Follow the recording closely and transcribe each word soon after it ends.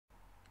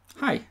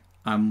Hi,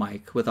 I'm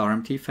Mike with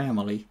RMT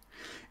Family.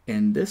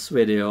 In this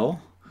video,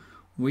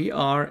 we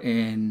are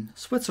in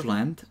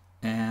Switzerland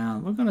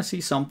and we're gonna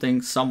see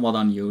something somewhat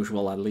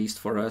unusual, at least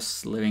for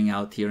us living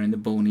out here in the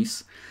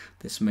boonies.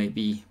 This may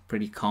be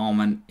pretty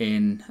common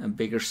in a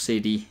bigger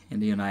city in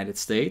the United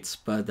States,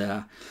 but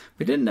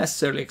we didn't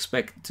necessarily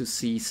expect to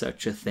see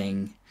such a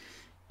thing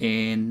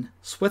in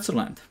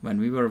Switzerland when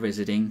we were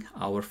visiting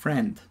our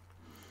friend.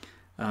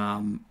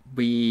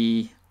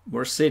 We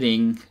were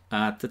sitting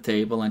at the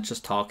table and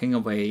just talking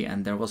away,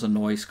 and there was a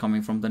noise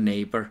coming from the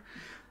neighbor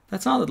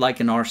that sounded like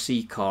an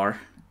RC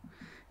car.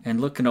 And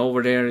looking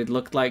over there, it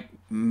looked like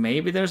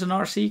maybe there's an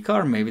RC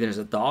car, maybe there's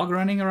a dog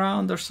running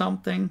around or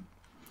something.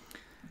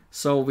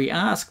 So we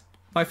asked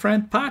my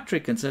friend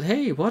Patrick and said,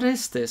 "Hey, what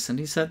is this?" And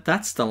he said,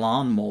 "That's the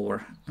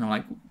lawnmower." And I'm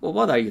like, "Well,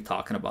 what are you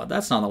talking about?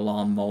 That's not a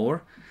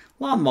lawnmower.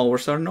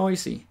 Lawnmowers are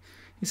noisy."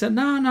 He said,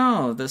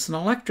 No, there's an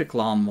electric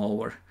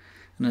lawnmower."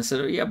 And I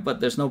said, "Yeah, but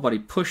there's nobody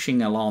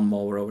pushing a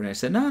lawnmower over there." I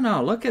said,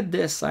 No, look at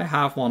this. I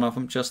have one of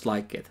them just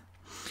like it."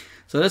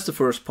 So that's the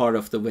first part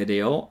of the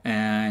video,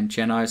 and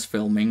Jenna is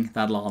filming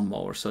that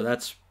lawnmower. So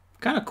that's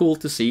kind of cool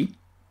to see.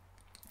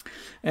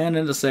 And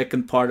in the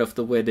second part of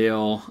the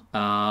video,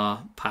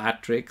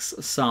 Patrick's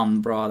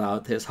son brought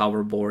out his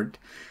hoverboard,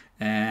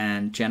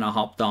 and Jenna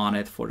hopped on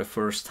it for the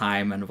first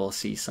time, and we'll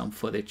see some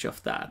footage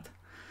of that.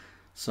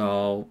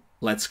 So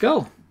let's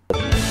go.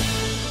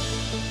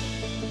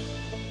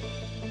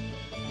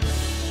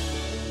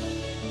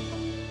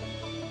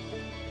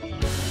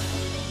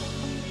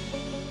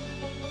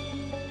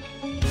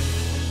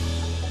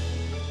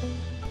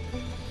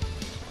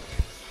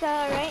 So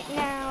right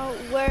now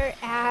we're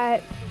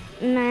at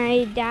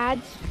my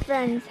dad's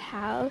friend's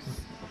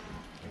house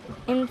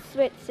in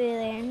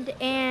Switzerland,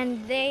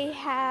 and they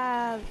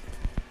have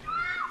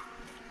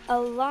a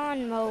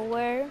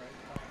lawnmower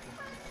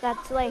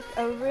that's like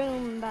a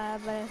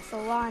Roomba, but it's a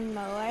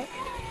lawnmower.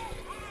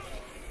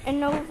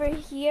 And over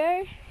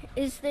here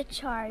is the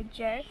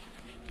charger.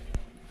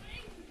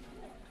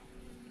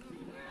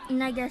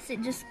 And I guess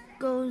it just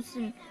goes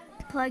and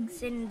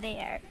plugs in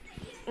there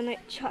and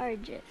it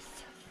charges.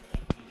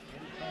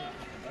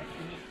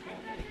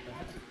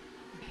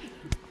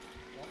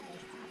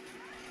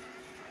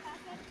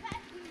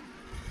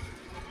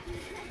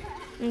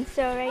 And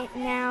so right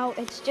now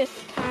it's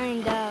just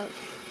kind of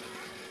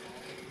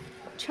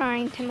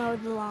trying to mow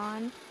the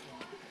lawn.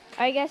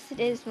 I guess it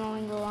is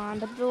mowing the lawn,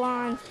 but the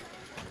lawn's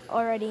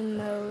already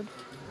mowed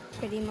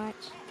pretty much.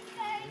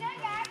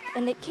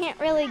 And it can't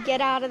really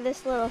get out of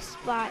this little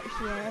spot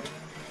here.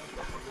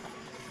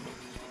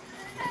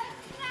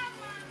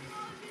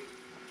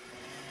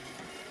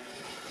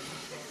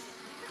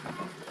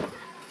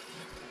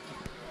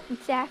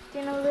 It's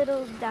acting a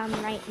little dumb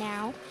right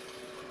now.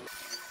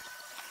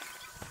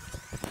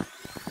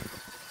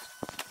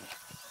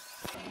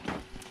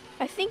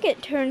 I think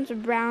it turns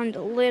around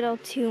a little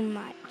too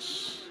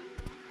much.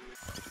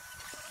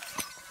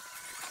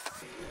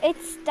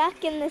 It's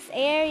stuck in this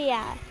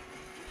area.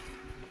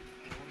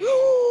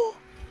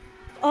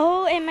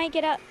 Oh, it might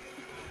get up.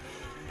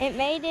 It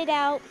made it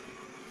out.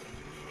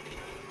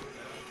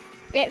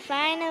 It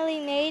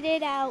finally made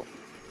it out.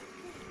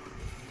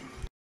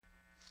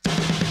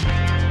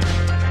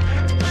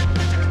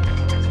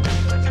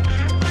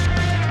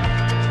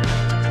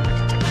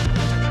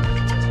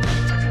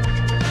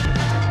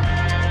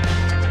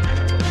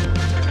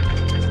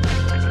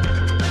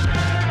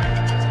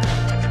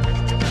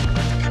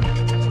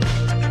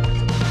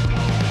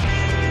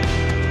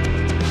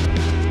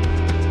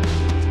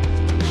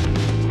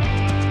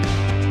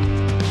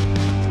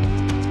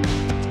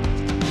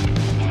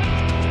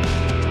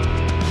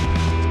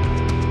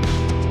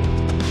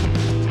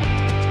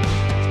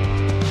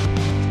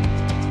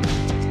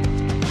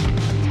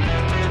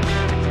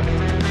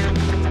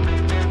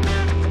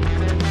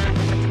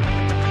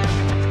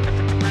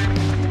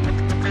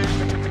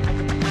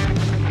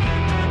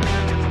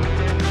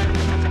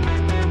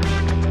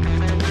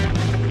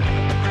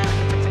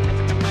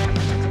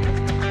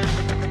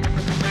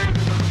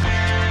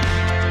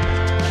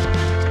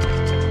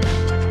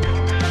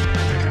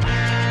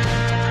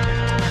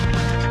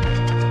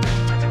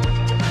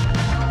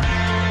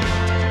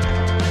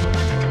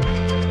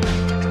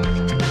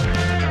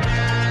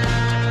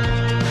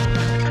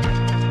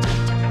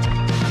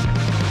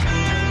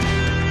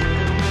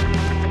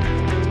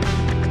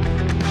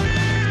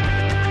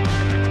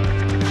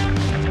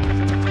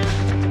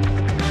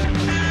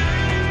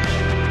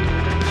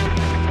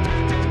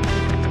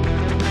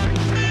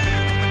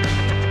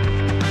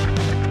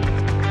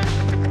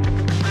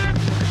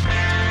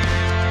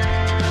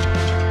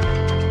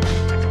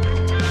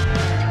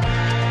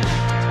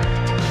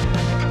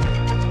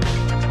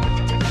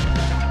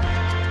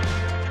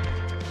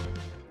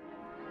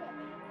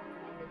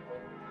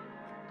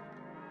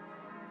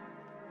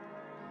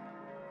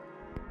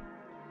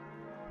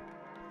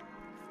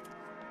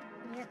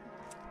 Yep.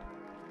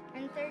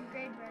 In third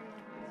grade version.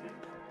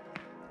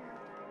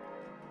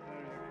 Now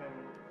you can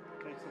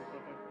take some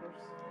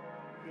photographs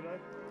if you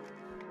like.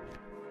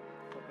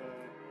 But,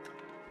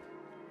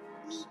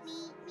 Me.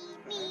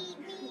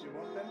 you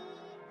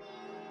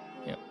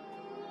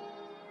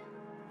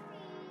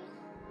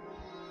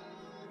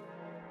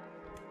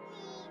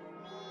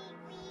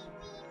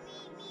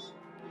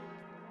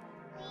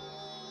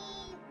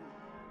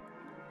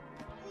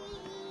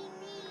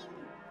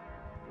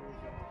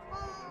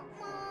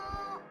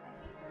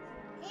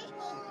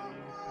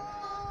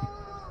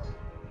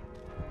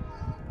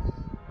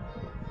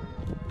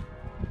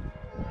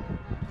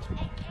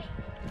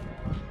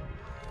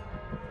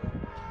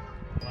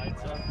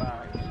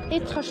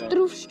Jetzt kannst du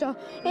draufstehen.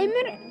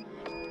 Immer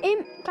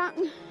im Gang.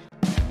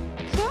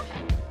 So.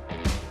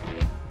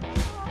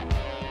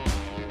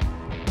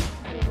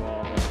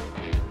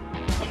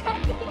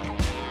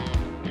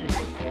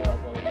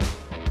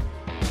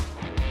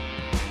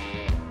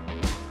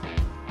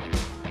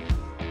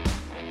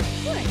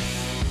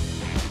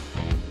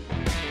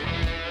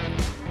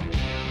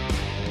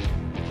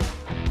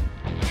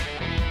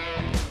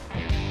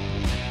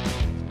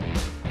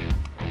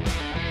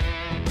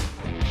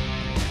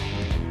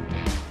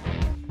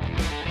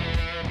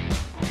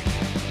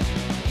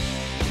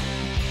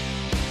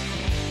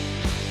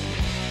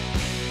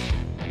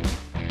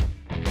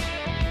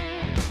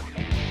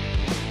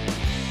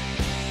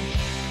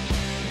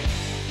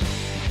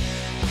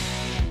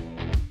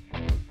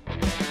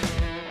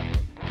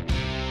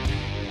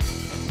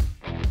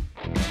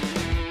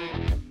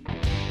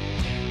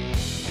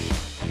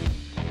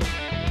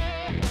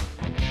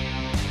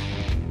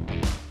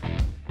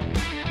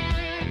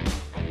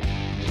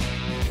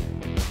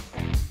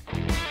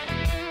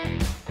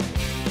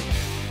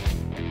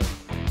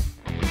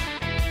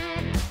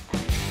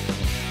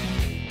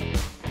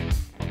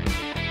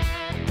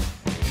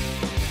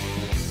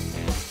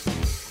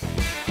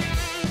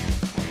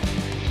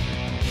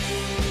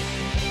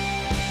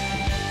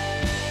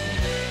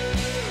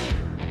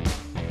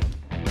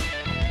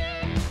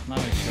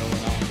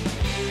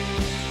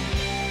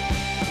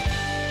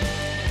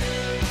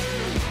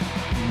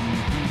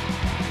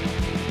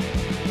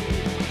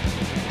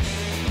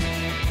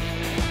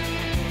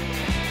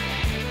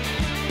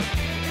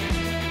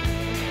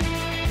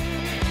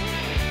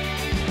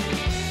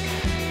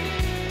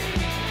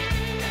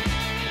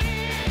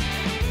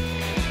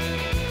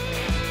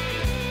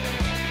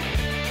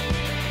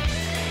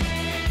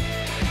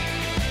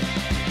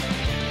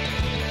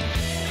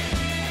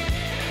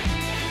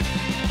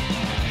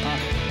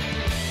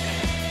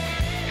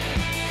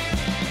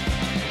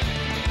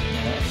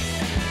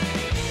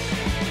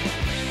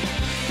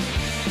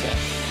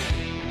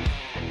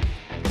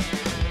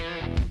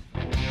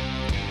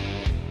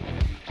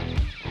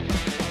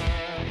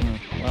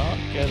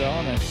 Get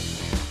on it.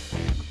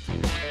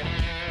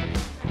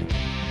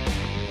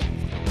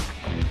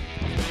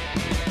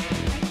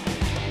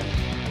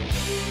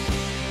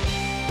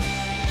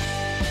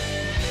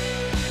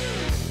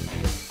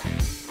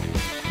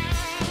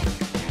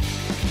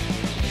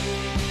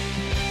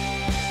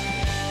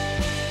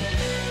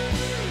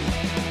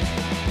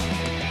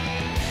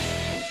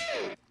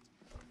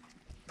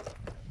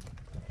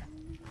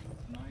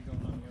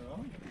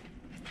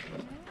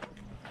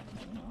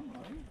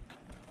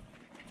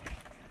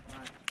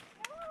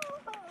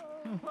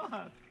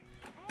 What?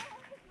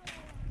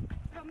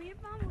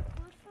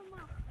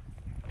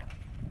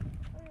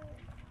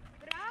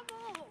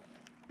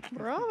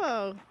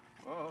 Bravo!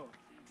 Whoa.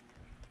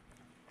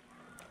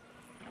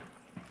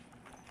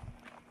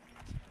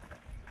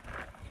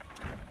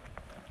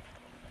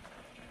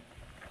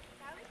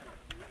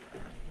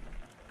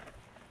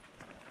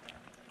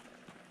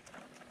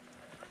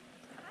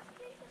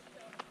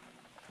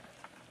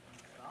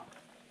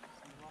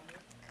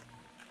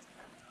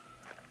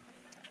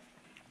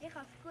 Ich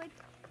hab's gut.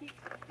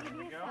 Bei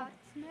mir fährt's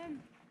nicht mehr.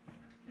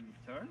 Can you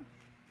turn?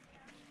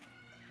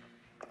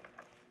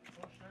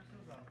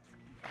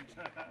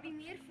 Bei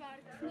mir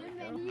fährt's nicht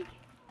mehr, wenn ich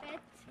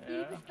Bett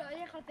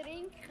kann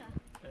trinken.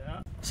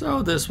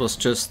 So this was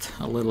just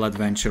a little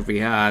adventure we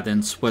had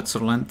in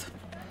Switzerland.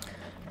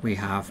 We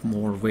have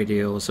more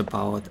videos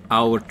about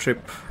our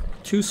trip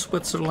to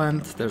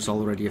Switzerland. There's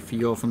already a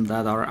few of them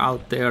that are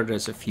out there.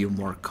 There's a few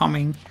more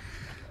coming.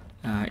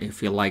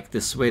 If you like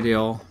this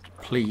video,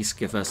 please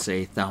give us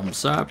a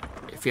thumbs up.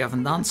 If you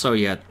haven't done so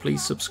yet,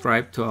 please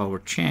subscribe to our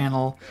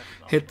channel.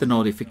 Hit the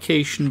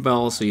notification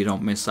bell so you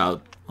don't miss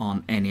out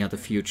on any of the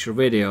future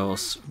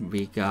videos.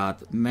 We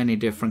got many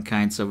different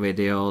kinds of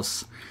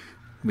videos.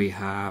 We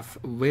have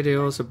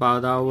videos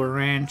about our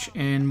ranch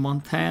in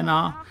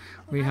Montana.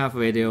 We have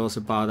videos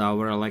about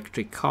our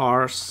electric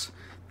cars.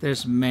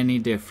 There's many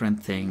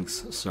different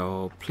things,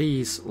 so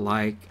please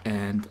like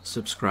and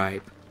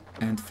subscribe.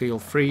 And feel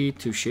free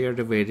to share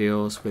the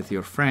videos with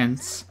your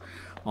friends.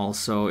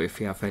 Also,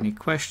 if you have any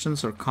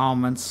questions or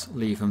comments,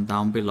 leave them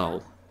down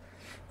below.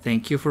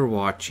 Thank you for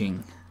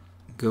watching.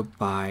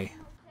 Goodbye.